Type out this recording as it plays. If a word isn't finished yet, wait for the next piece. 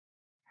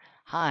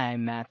Hi,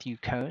 I'm Matthew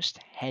Coast,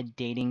 head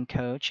dating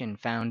coach and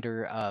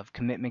founder of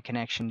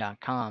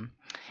CommitmentConnection.com.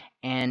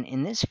 And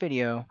in this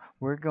video,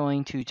 we're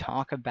going to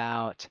talk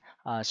about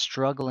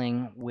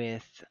struggling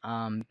with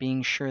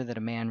being sure that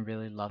a man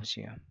really loves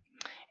you.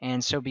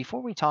 And so,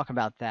 before we talk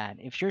about that,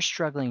 if you're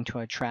struggling to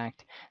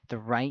attract the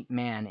right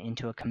man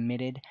into a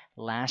committed,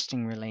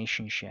 lasting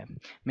relationship,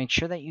 make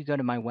sure that you go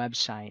to my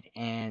website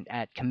and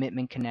at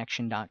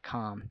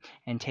CommitmentConnection.com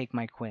and take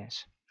my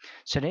quiz.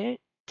 So,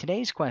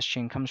 today's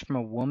question comes from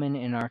a woman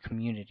in our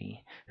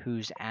community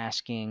who's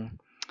asking,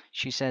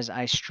 she says,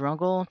 I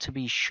struggle to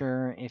be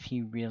sure if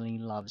he really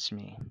loves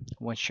me.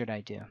 What should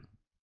I do?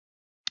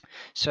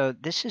 So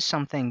this is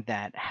something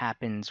that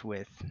happens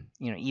with,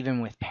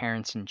 even with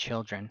parents and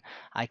children.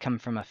 I come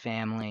from a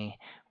family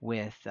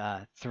with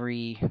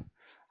three.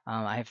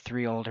 I have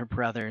three older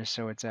brothers,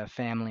 so it's a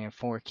family of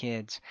four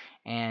kids,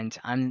 and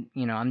I'm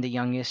the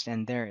youngest,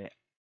 and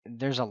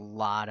there's a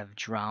lot of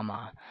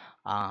drama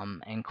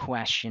and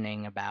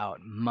questioning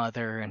about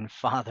mother and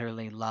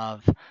fatherly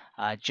love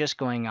just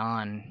going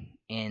on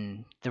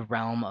in the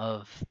realm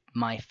of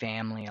my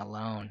family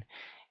alone.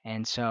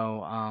 And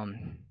so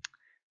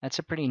that's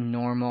a pretty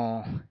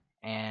normal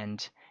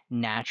and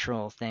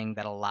natural thing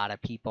that a lot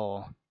of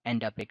people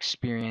end up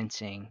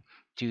experiencing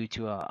due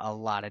to a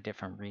lot of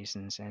different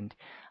reasons. And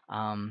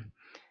um,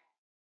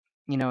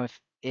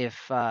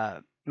 if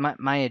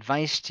my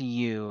advice to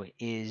you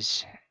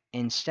is,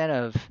 instead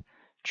of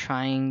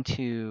trying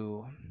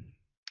to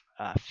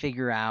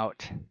figure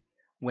out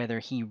whether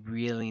he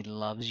really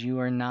loves you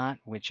or not,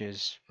 which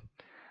is,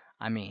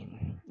 I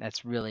mean,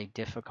 that's really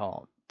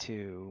difficult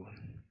to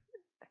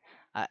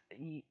uh,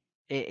 y-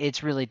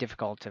 it's really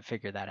difficult to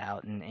figure that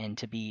out and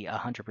to be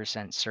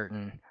 100%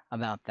 certain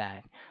about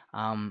that.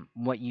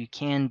 What you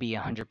can be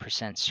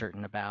 100%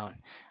 certain about,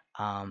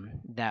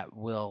 that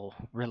will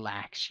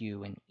relax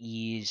you and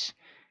ease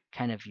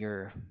kind of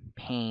your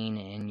pain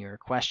and your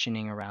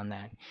questioning around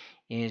that,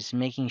 is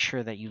making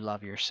sure that you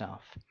love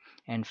yourself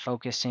and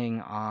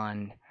focusing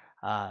on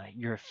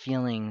your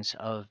feelings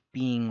of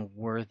being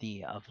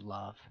worthy of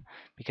love.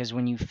 Because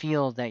when you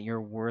feel that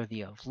you're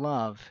worthy of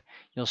love,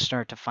 you'll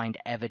start to find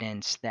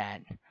evidence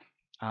that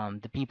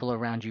the people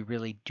around you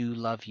really do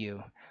love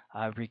you,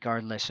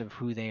 regardless of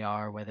who they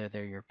are, whether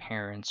they're your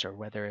parents or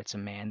whether it's a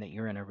man that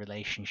you're in a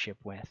relationship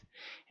with.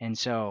 And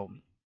so,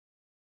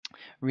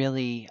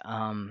 really,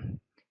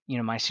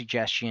 my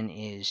suggestion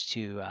is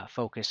to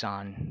focus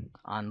on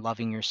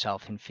loving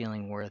yourself and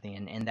feeling worthy,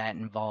 and that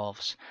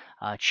involves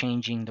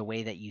changing the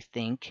way that you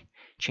think,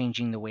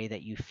 changing the way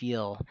that you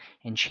feel,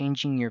 and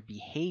changing your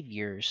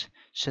behaviors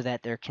so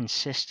that they're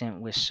consistent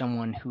with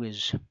someone who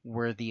is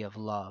worthy of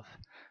love.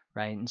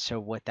 Right, and so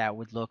what that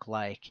would look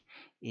like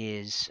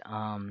is,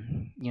 how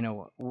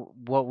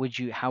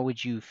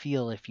would you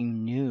feel if you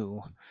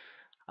knew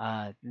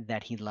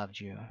that he loved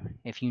you?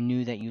 If you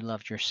knew that you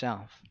loved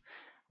yourself,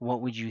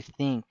 what would you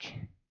think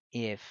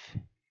if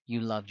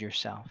you loved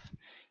yourself?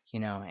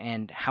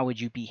 And how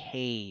would you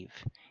behave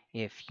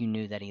if you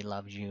knew that he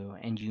loved you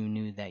and you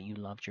knew that you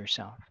loved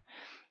yourself?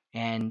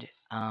 And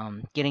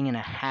getting in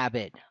a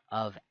habit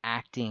of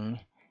acting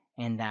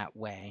in that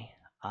way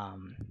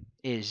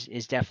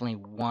is definitely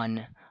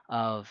one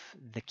of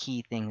the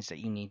key things that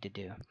you need to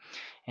do.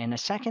 And a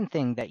second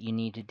thing that you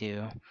need to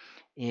do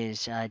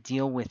is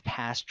deal with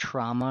past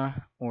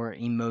trauma or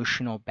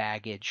emotional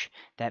baggage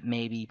that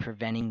may be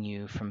preventing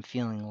you from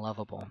feeling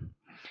lovable.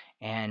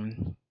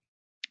 And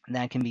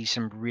that can be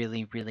some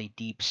really, really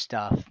deep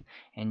stuff,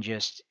 and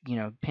just,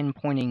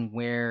 pinpointing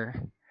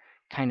where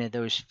kind of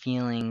those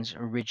feelings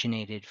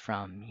originated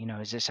from.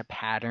 Is this a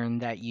pattern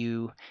that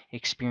you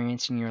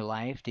experience in your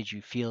life? Did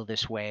you feel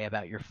this way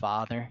about your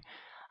father?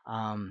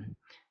 Um,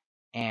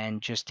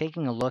 and just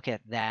taking a look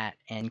at that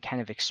and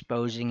kind of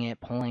exposing it,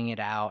 pulling it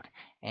out,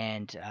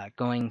 and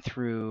going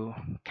through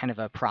kind of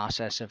a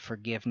process of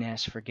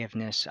forgiveness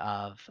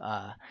of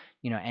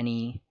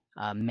any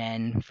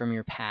men from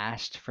your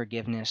past,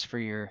 forgiveness for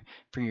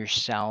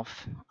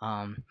yourself,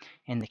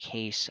 in the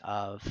case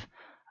of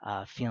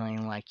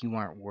feeling like you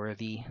aren't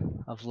worthy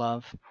of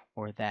love,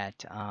 or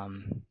that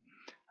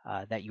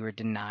you were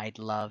denied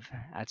love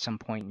at some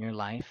point in your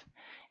life.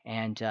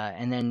 And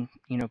then,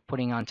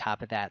 putting on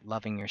top of that,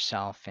 loving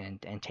yourself and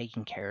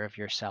taking care of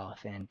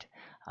yourself, and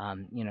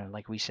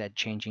like we said,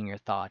 changing your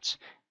thoughts,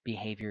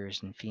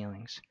 behaviors, and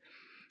feelings.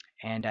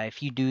 And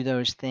if you do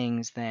those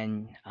things,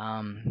 then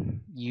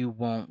you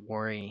won't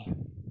worry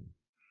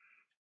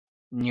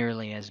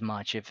nearly as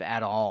much, if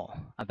at all,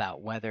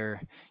 about whether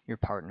your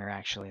partner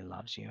actually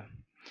loves you.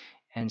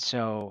 And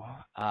so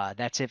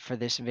that's it for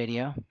this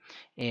video.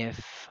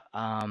 If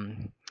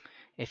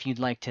if you'd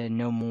like to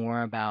know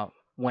more about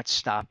what's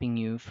stopping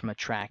you from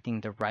attracting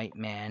the right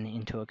man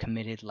into a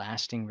committed,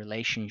 lasting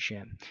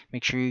relationship,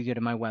 make sure you go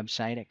to my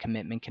website at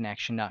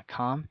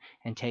commitmentconnection.com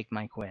and take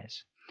my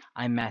quiz.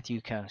 I'm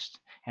Matthew Coast,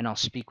 and I'll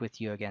speak with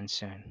you again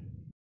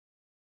soon.